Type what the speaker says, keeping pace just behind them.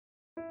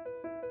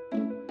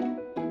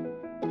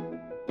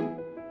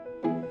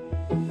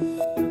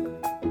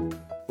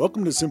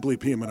Welcome to Simply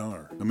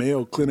PM&R, a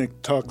Mayo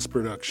Clinic Talks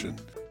production.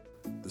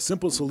 The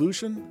simple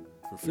solution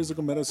for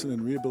physical medicine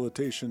and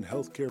rehabilitation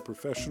healthcare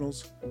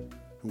professionals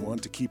who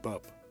want to keep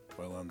up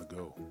while on the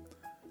go.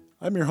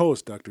 I'm your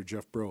host, Dr.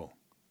 Jeff Bro,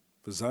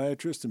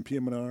 physiatrist and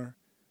PM&R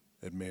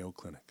at Mayo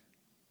Clinic.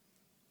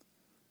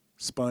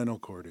 Spinal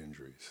cord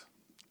injuries.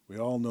 We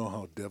all know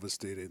how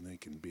devastating they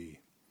can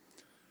be.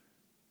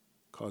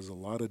 Cause a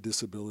lot of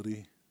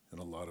disability in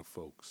a lot of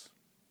folks.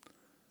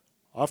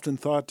 Often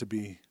thought to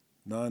be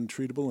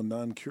non-treatable and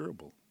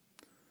non-curable.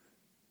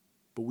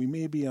 But we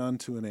may be on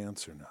to an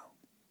answer now.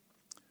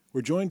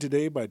 We're joined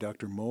today by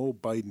Dr. Mo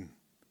Biden,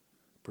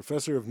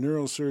 professor of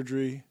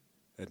neurosurgery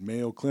at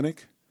Mayo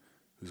Clinic,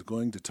 who's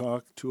going to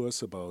talk to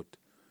us about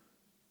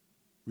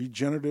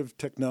regenerative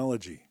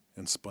technology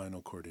and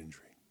spinal cord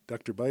injury.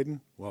 Dr.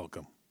 Biden,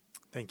 welcome.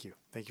 Thank you.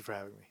 Thank you for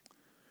having me.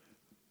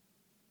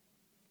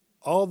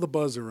 All the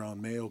buzz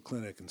around Mayo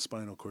Clinic and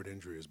spinal cord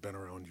injury has been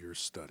around your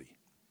study.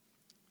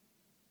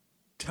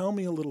 Tell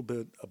me a little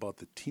bit about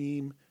the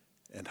team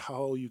and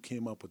how you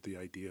came up with the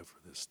idea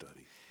for this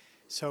study.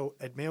 So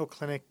at Mayo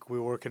Clinic, we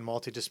work in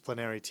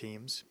multidisciplinary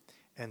teams.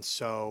 And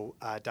so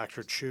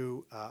Dr.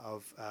 Chu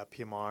of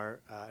PMR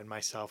and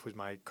myself, who's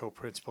my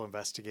co-principal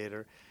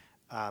investigator,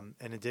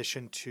 in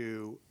addition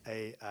to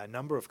a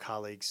number of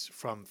colleagues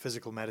from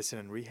physical medicine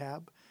and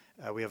rehab,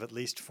 we have at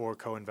least 4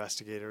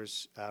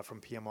 co-investigators from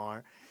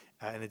PMR,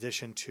 in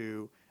addition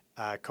to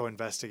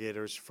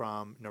co-investigators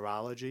from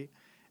neurology,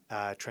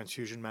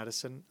 transfusion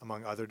medicine,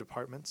 among other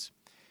departments.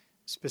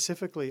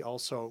 Specifically,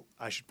 also,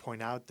 I should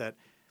point out that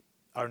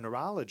our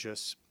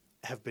neurologists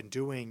have been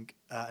doing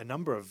a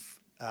number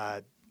of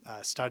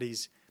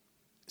studies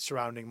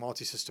surrounding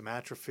multisystem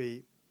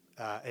atrophy,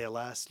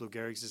 ALS, Lou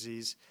Gehrig's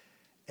disease,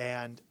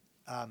 and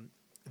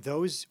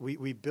those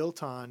we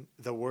built on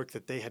the work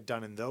that they had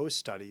done in those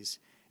studies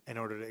in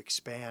order to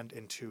expand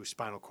into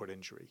spinal cord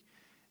injury.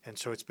 And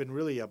so it's been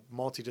really a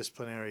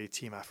multidisciplinary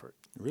team effort.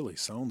 It really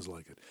sounds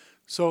like it.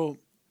 So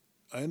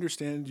I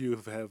understand you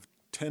have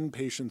 10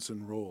 patients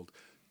enrolled.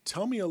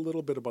 Tell me a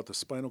little bit about the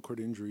spinal cord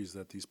injuries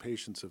that these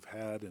patients have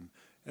had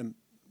and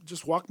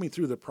just walk me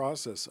through the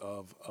process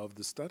of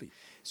the study.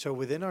 So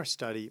within our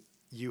study,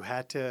 you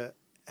had to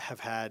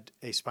have had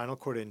a spinal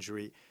cord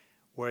injury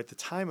where at the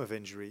time of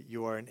injury,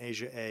 you are in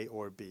ASIA A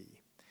or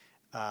B.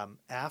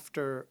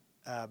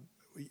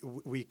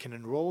 We can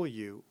enroll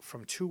you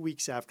from 2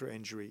 weeks after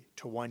injury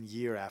to 1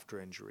 year after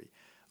injury,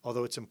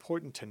 although it's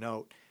important to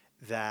note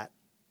that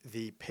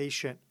the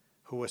patient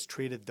who was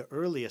treated the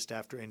earliest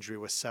after injury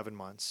was 7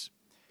 months,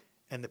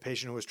 and the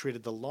patient who was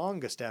treated the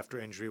longest after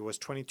injury was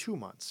 22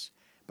 months.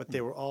 But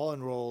they were all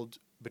enrolled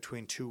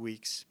between 2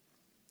 weeks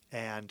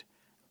and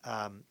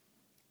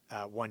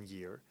 1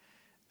 year.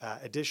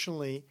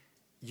 Additionally,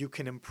 you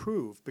can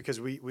improve, because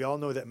we all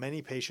know that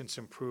many patients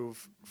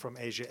improve from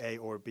ASIA A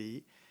or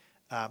B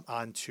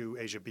onto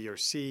ASIA B or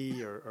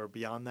C or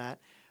beyond that.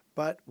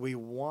 But we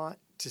want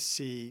to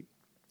see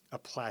a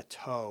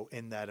plateau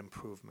in that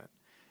improvement.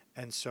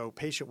 And so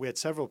we had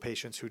several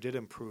patients who did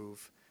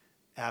improve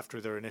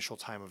after their initial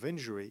time of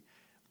injury,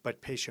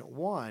 but patient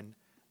 1,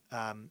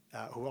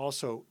 who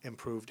also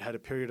improved, had a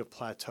period of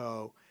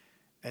plateau.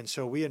 And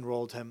so we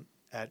enrolled him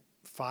at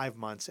 5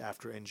 months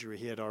after injury.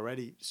 He had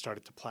already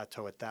started to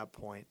plateau at that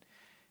point.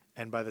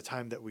 And by the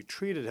time that we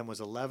treated him was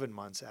 11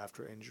 months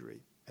after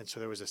injury. And so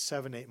there was a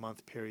 7-8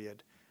 month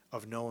period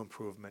of no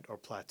improvement or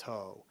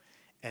plateau.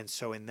 And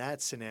so in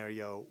that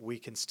scenario, we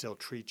can still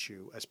treat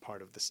you as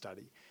part of the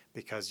study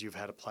because you've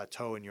had a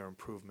plateau in your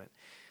improvement.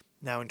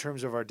 Now, in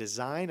terms of our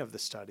design of the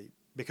study,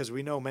 because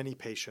we know many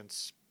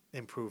patients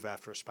improve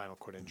after a spinal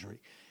cord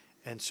injury,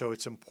 and so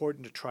it's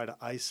important to try to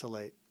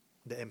isolate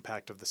the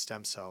impact of the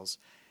stem cells,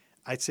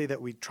 I'd say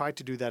that we tried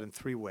to do that in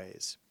 3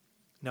 ways.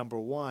 Number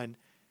 1,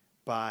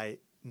 by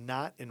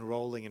not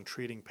enrolling and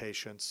treating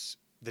patients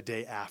the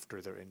day after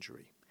their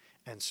injury.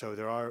 And so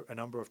there are a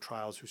number of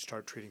trials who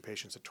start treating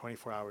patients at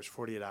 24 hours,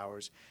 48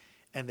 hours,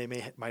 and they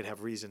might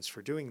have reasons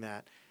for doing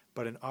that.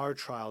 But in our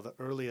trial, the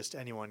earliest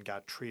anyone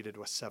got treated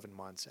was 7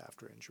 months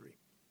after injury.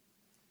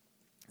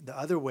 The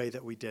other way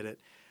that we did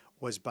it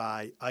was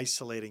by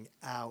isolating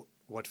out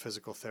what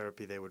physical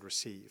therapy they would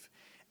receive.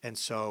 And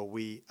so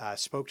we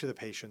spoke to the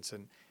patients,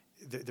 and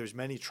there's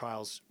many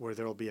trials where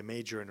there will be a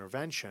major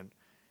intervention,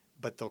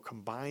 but they'll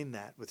combine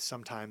that with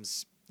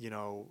sometimes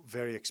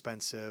very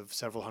expensive,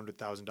 several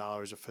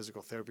 $100,000 of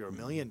physical therapy or $1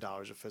 million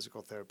of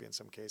physical therapy in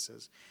some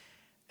cases.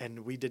 And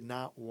we did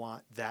not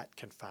want that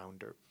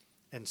confounder.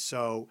 And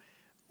so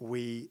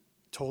we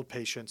told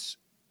patients,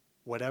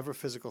 whatever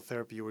physical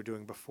therapy you were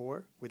doing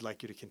before, we'd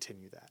like you to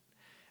continue that.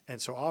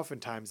 And so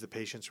oftentimes the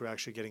patients were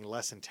actually getting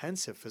less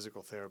intensive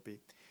physical therapy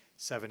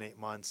 7-8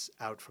 months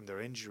out from their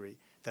injury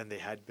than they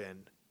had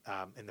been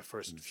in the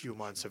first few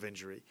months of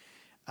injury.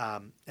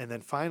 And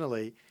then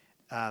finally,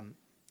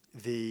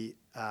 the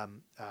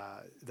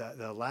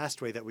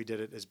last way that we did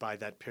it is by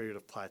that period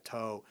of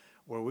plateau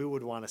where we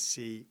would want to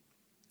see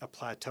a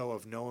plateau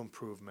of no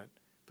improvement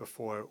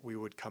before we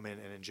would come in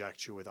and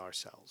inject you with our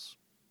cells.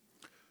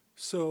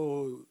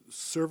 So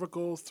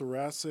cervical,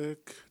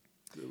 thoracic,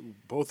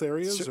 both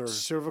areas, or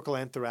cervical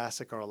and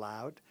thoracic are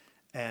allowed,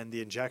 and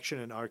the injection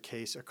in our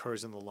case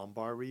occurs in the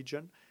lumbar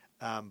region.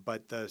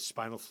 But the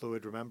spinal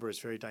fluid, remember, is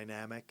very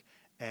dynamic,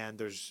 and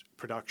there's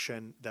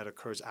production that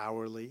occurs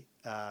hourly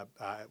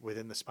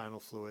within the spinal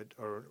fluid,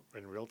 or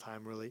in real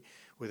time, really,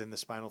 within the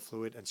spinal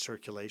fluid, and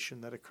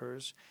circulation that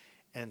occurs.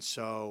 And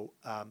so,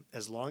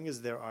 as long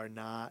as there are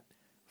not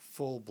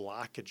full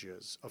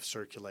blockages of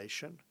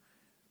circulation,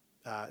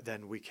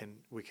 then we can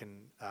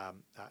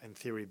in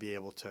theory be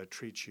able to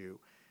treat you.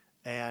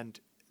 And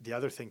the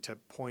other thing to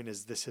point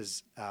is this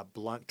is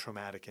blunt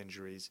traumatic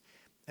injuries,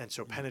 and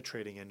so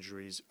penetrating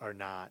injuries are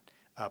not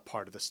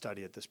part of the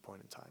study at this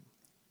point in time.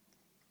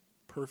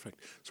 Perfect.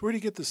 So where do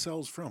you get the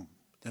cells from,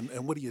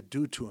 and what do you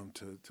do to them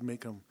to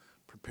make them,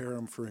 prepare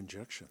them for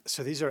injection?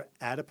 So these are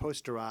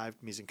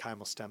adipose-derived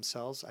mesenchymal stem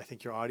cells. I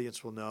think your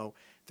audience will know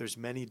there's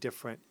many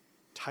different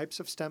types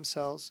of stem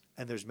cells,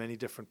 and there's many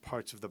different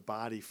parts of the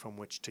body from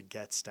which to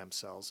get stem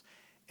cells.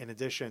 In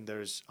addition,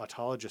 there's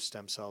autologous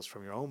stem cells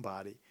from your own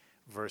body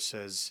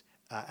versus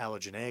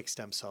allogeneic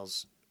stem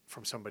cells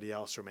from somebody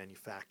else, or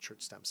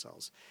manufactured stem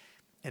cells.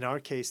 In our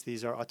case,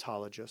 these are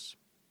autologous,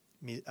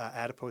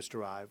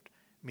 adipose-derived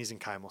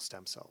mesenchymal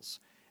stem cells.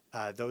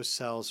 Those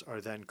cells are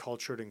then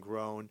cultured and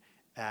grown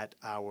at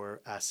our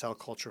cell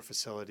culture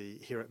facility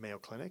here at Mayo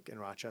Clinic in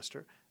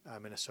Rochester,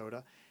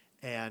 Minnesota,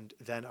 and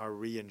then are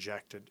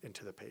re-injected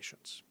into the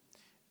patients.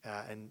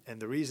 And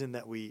the reason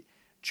that we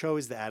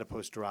chose the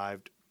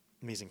adipose-derived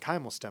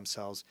mesenchymal stem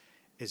cells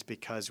is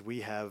because we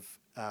have,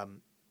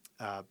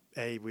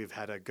 we've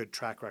had a good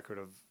track record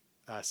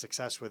of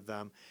success with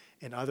them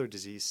in other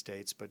disease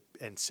states, but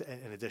in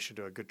addition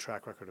to a good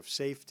track record of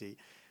safety,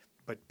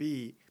 but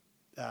B,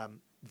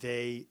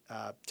 they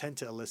tend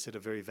to elicit a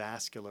very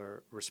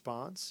vascular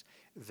response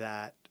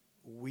that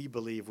we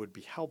believe would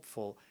be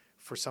helpful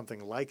for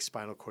something like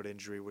spinal cord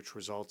injury, which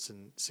results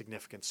in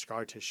significant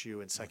scar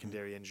tissue and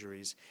secondary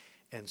injuries.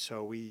 And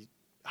so we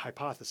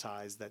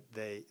hypothesized that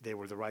they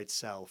were the right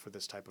cell for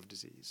this type of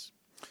disease.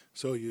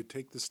 So you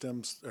take the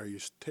stems, or you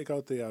take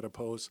out the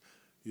adipose,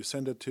 you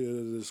send it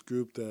to this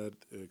group that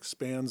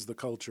expands the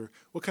culture.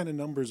 What kind of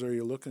numbers are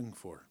you looking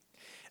for?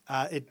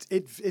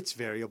 It's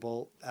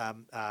variable.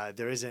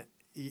 There isn't,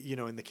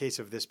 in the case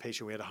of this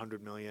patient, we had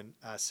 100 million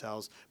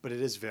cells, but it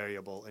is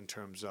variable in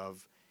terms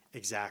of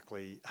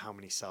exactly how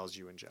many cells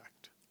you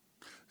inject.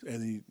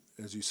 And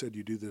as you said,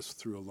 you do this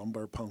through a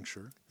lumbar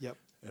puncture. Yep.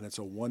 And it's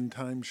a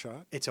one-time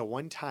shot? It's a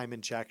one-time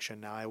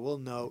injection. Now, I will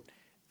note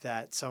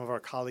that some of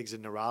our colleagues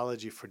in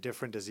neurology for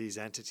different disease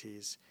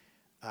entities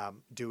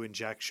do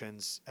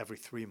injections every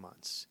 3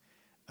 months.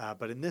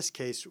 But in this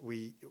case,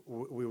 we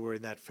were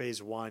in that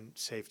phase 1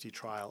 safety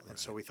trial, and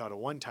so we thought a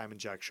one-time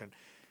injection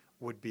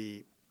would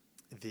be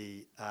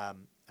the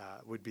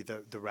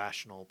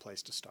rational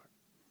place to start.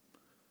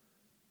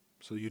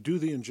 So you do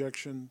the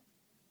injection,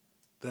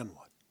 then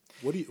what?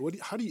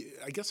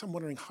 I guess I'm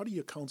wondering, how do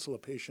you counsel a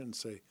patient and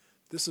say,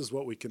 this is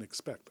what we can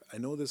expect? I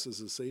know this is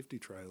a safety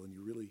trial, and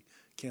you really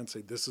can't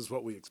say this is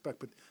what we expect,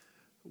 but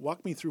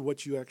walk me through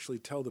what you actually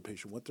tell the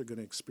patient, what they're going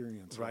to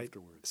experience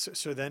afterwards.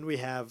 So then we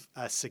have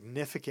a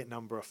significant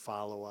number of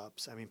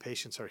follow-ups. I mean,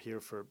 patients are here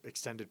for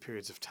extended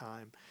periods of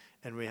time,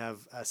 and we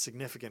have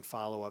significant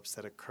follow-ups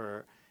that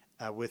occur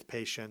with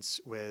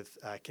patients, with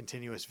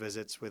continuous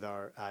visits with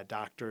our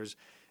doctors.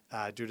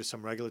 Due to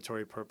some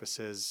regulatory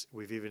purposes,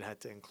 we've even had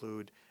to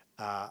include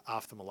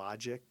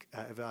ophthalmologic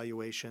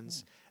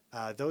evaluations.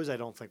 Those I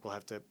don't think will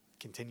have to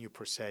continue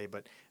per se,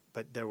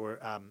 but there were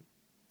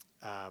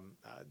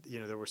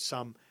there were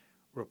some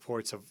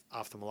reports of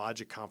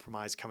ophthalmologic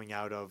compromise coming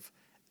out of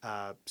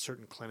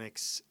certain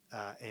clinics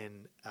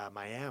in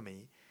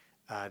Miami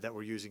that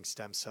were using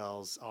stem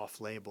cells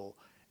off-label.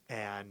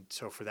 And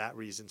so for that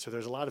reason, so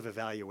there's a lot of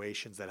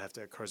evaluations that have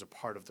to occur as a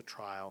part of the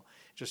trial,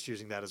 just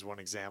using that as one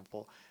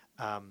example.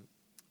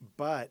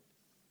 But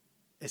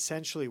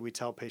essentially, we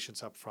tell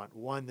patients up front,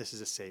 one, this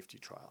is a safety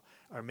trial.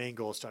 Our main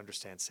goal is to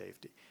understand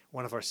safety.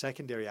 One of our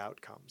secondary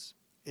outcomes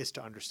is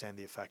to understand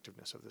the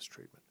effectiveness of this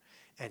treatment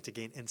and to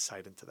gain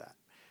insight into that.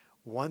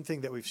 One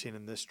thing that we've seen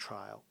in this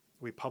trial,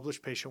 we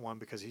published patient 1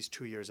 because he's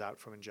 2 years out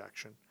from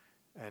injection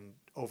and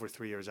over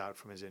 3 years out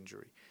from his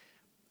injury.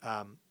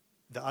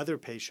 The other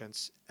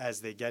patients,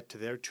 as they get to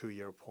their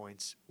 2-year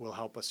points, will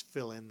help us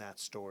fill in that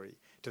story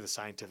to the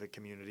scientific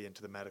community and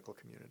to the medical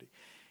community.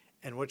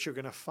 And what you're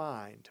going to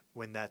find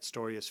when that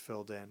story is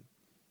filled in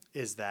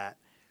is that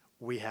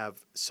we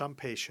have some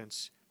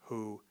patients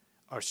who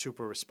are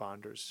super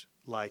responders,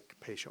 like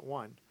patient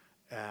 1.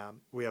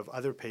 We have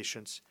other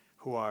patients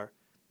who are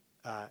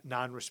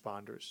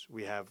non-responders.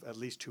 We have at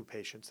least 2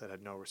 patients that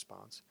had no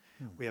response.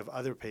 We have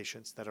other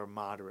patients that are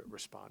moderate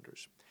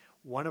responders.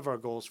 One of our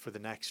goals for the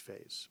next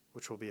phase,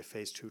 which will be a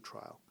phase 2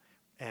 trial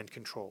and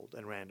controlled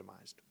and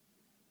randomized,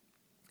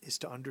 is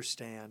to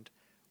understand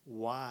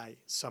why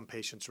some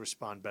patients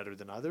respond better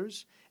than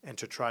others and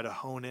to try to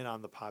hone in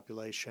on the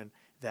population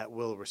that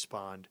will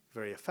respond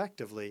very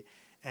effectively,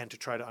 and to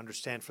try to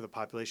understand for the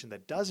population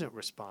that doesn't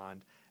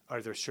respond,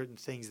 are there certain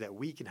things that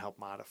we can help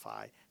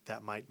modify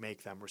that might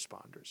make them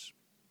responders?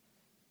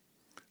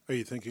 Are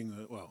you thinking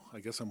that, well,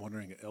 I guess I'm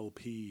wondering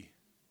LP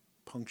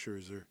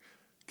punctures, or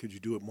could you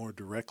do it more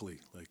directly,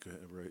 like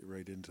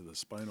right into the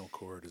spinal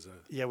cord? Is that?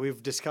 Yeah,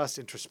 we've discussed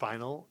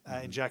intraspinal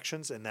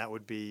injections, and that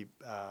would be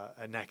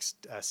a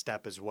next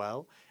step as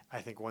well. I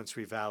think once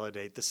we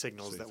validate the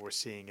signals that we're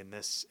seeing in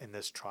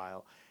this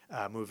trial,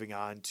 moving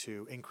on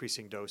to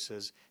increasing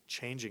doses,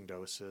 changing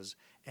doses,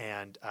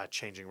 and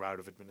changing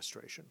route of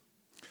administration.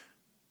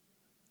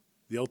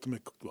 The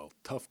ultimate, well,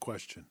 tough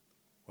question.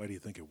 Why do you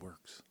think it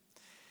works?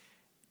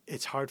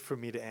 It's hard for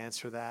me to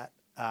answer that.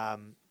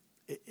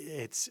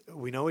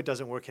 We know it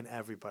doesn't work in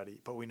everybody,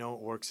 but we know it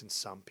works in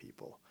some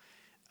people.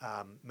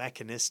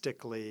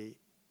 Mechanistically,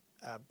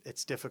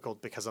 it's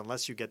difficult because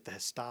unless you get the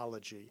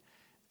histology,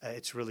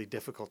 it's really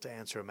difficult to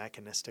answer a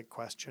mechanistic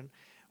question.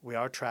 We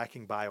are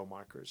tracking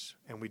biomarkers,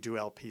 and we do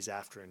LPs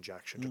after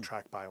injection to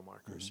track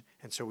biomarkers.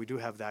 And so we do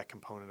have that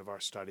component of our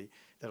study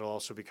that will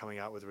also be coming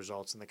out with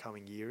results in the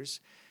coming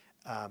years.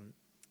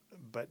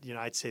 But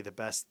I'd say the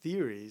best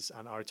theories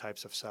on our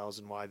types of cells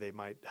and why they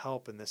might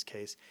help in this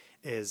case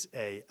is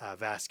a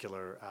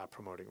vascular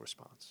promoting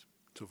response.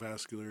 So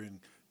vascular,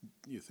 and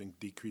you think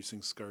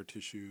decreasing scar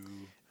tissue?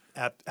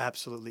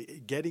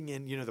 Absolutely. Getting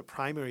in, the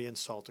primary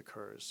insult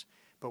occurs,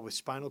 but with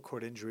spinal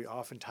cord injury,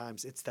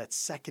 oftentimes it's that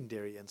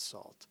secondary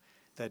insult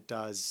that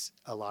does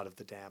a lot of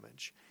the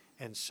damage.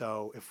 And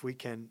so if we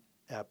can,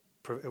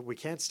 we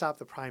can't stop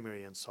the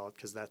primary insult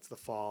because that's the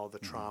fall, the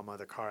trauma,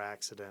 the car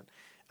accident.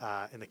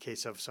 In the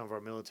case of some of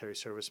our military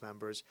service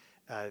members,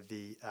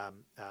 the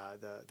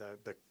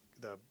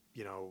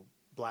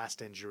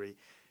blast injury.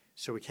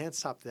 So we can't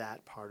stop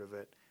that part of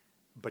it,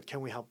 but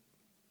can we help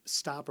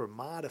stop or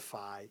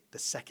modify the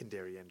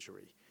secondary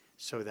injury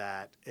so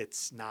that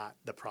it's not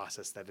the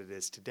process that it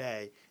is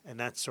today? And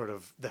that's sort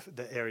of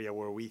the area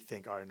where we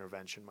think our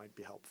intervention might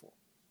be helpful.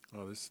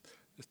 Oh,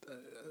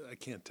 I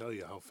can't tell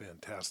you how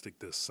fantastic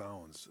this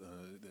sounds.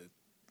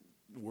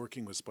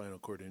 Working with spinal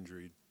cord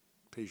injury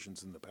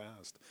patients in the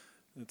past,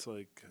 it's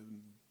like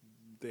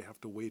they have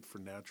to wait for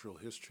natural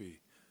history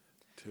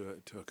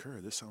to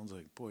occur. This sounds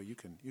like, boy, you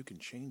can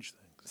change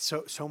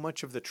things. So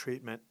much of the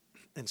treatment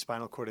in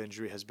spinal cord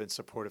injury has been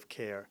supportive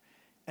care,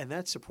 and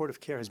that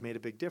supportive care has made a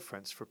big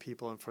difference for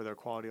people and for their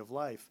quality of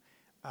life.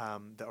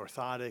 The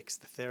orthotics,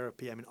 the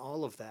therapy,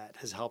 all of that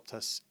has helped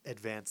us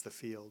advance the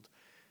field.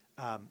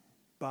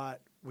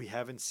 But we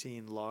haven't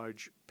seen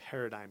large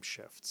paradigm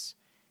shifts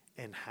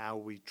in how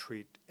we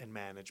treat and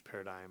manage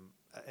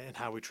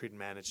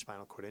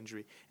spinal cord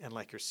injury. And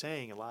like you're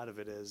saying, a lot of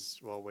it is,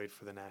 well, wait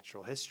for the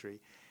natural history.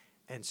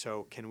 And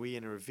so can we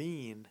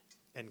intervene,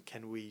 and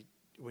can we,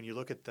 when you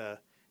look at the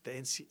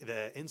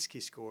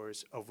INSCI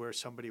scores of where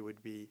somebody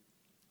would be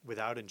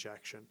without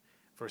injection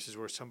versus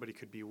where somebody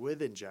could be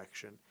with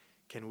injection,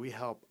 can we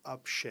help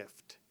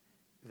upshift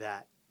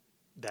that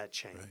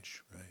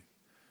change? Right.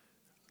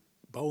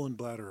 Bowel and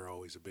bladder are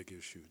always a big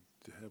issue.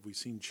 Have we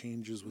seen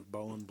changes with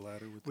bowel and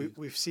bladder?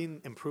 We've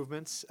seen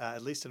improvements,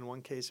 at least in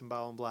one case in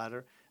bowel and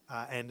bladder,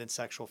 and in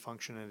sexual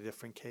function in a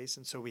different case.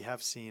 And so we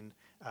have seen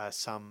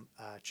some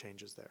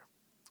changes there.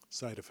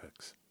 Side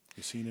effects.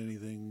 You seen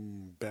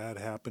anything bad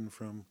happen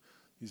from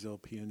these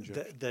LP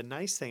injections? The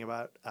nice thing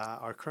about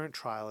our current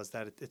trial is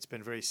that it's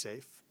been very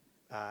safe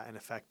and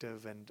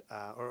effective,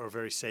 or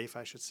very safe,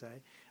 I should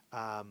say.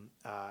 And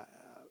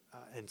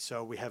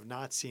so we have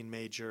not seen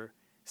major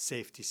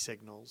safety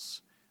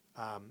signals.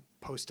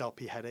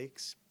 Post-LP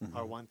headaches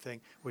are one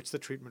thing, which the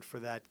treatment for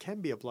that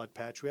can be a blood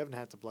patch. We haven't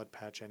had to blood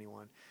patch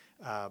anyone,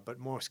 but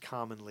most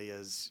commonly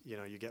is,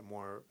 you get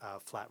more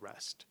flat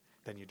rest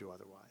than you do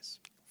otherwise.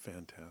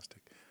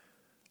 Fantastic.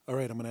 All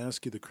right, I'm going to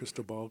ask you the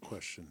crystal ball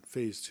question.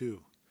 Phase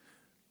 2,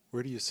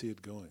 where do you see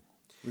it going?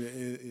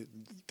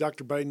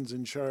 Dr. Biden's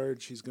in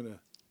charge. He's going to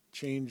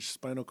change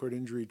spinal cord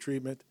injury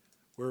treatment.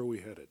 Where are we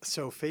headed?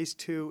 So phase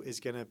 2 is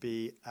going to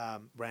be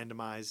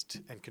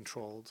randomized and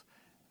controlled.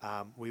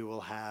 We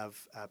will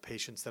have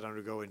patients that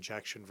undergo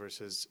injection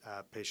versus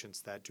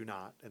patients that do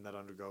not and that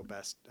undergo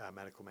best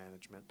medical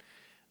management.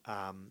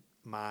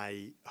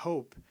 My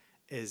hope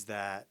is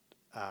that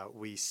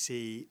we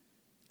see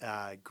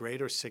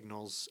greater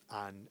signals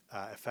on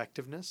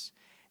effectiveness,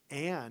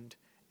 and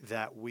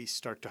that we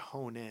start to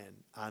hone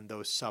in on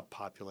those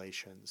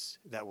subpopulations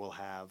that will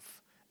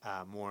have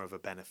more of a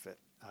benefit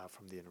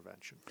from the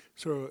intervention.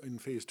 So in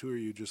phase 2, are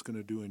you just going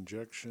to do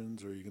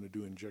injections, or are you going to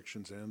do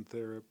injections and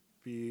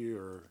therapy,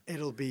 or?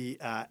 It'll be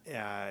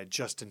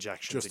just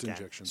injections again.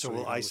 Injections. So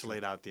we'll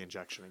isolate out the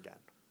injection again.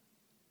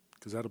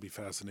 Because that'll be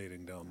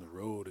fascinating down the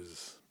road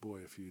is, boy,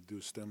 if you do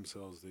stem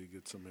cells, they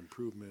get some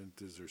improvement.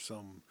 Is there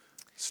some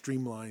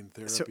streamlined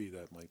therapy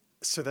that might?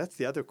 So that's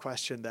the other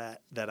question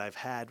that I've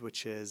had,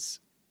 which is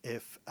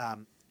if I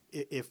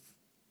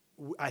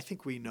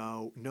think we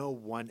know no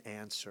one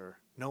answer,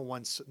 no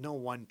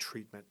one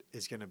treatment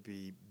is going to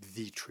be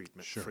the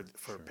treatment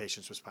for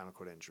patients with spinal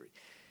cord injury.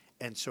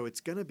 And so it's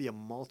going to be a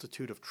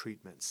multitude of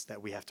treatments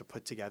that we have to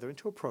put together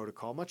into a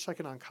protocol, much like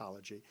in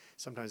oncology.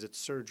 Sometimes it's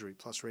surgery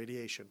plus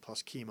radiation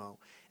plus chemo.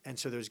 And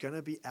so there's going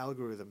to be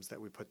algorithms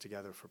that we put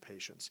together for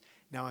patients.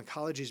 Now,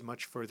 oncology is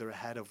much further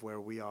ahead of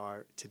where we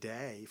are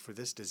today for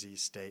this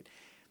disease state.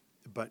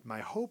 But my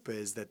hope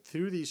is that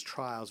through these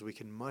trials, we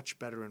can much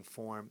better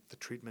inform the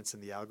treatments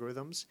and the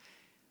algorithms.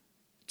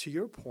 To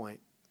your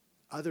point,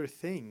 other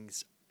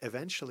things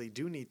eventually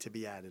do need to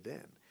be added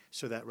in,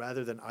 so that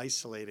rather than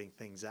isolating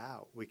things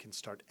out, we can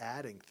start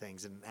adding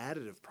things in an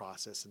additive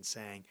process and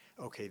saying,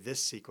 okay,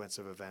 this sequence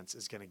of events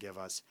is going to give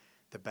us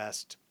the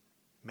best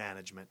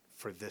management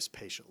for this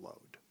patient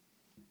load.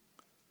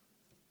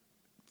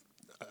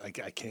 I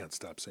can't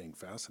stop saying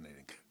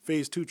fascinating.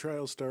 Phase 2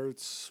 trial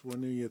starts,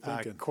 when are you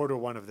thinking?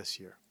 Q1 of this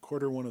year.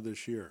 Q1 of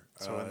this year.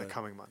 So in the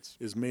coming months.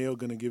 Is Mayo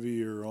going to give you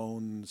your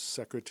own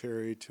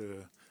secretary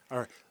to,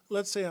 or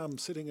let's say I'm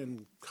sitting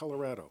in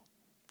Colorado,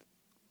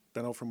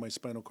 been out from my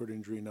spinal cord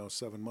injury now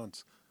 7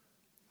 months.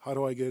 How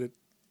do I get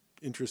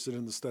interested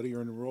in the study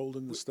or enrolled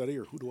in the study,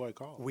 or who do I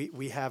call?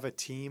 We have a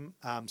team,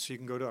 so you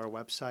can go to our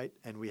website,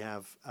 and we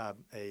have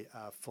a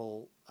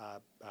full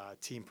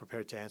team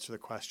prepared to answer the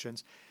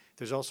questions.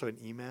 There's also an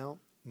email,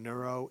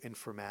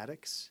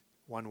 neuroinformatics,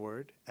 one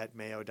word,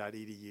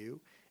 @mayo.edu,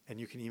 and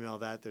you can email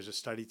that. There's a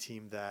study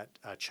team that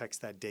checks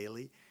that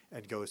daily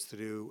and goes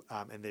through,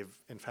 and they've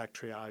in fact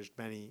triaged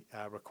many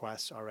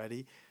requests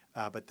already,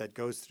 but that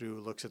goes through,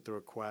 looks at the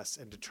requests,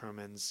 and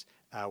determines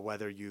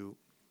whether you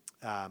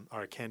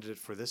are a candidate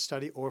for this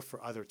study or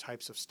for other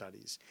types of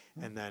studies,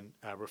 and then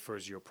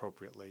refers you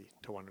appropriately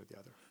to one or the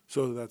other.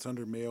 So that's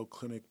under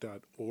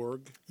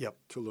mayoclinic.org. Yep.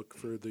 To look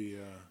for the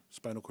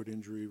spinal cord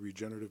injury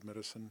regenerative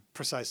medicine.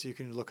 Precisely. You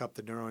can look up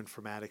the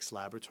neuroinformatics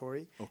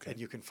laboratory, Okay.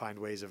 and you can find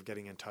ways of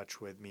getting in touch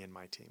with me and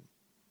my team.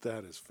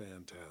 That is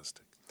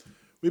fantastic.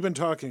 We've been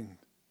talking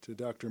to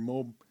Dr.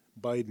 Mo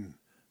Biden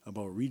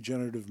about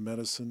regenerative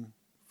medicine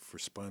for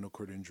spinal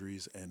cord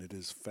injuries, and it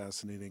is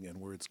fascinating,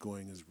 and where it's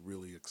going is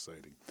really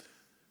exciting.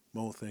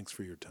 Mo, thanks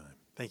for your time.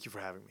 Thank you for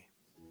having me.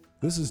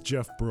 This is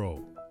Jeff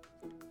Bro,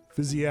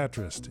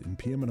 physiatrist in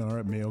PM&R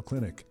at Mayo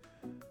Clinic,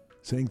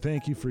 saying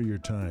thank you for your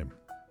time.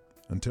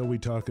 Until we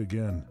talk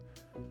again,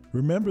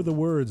 remember the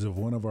words of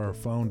one of our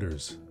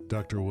founders,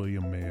 Dr.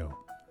 William Mayo.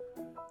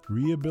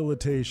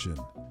 Rehabilitation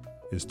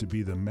is to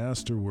be the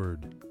master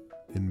word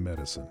in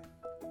medicine.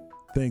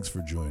 Thanks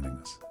for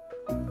joining us.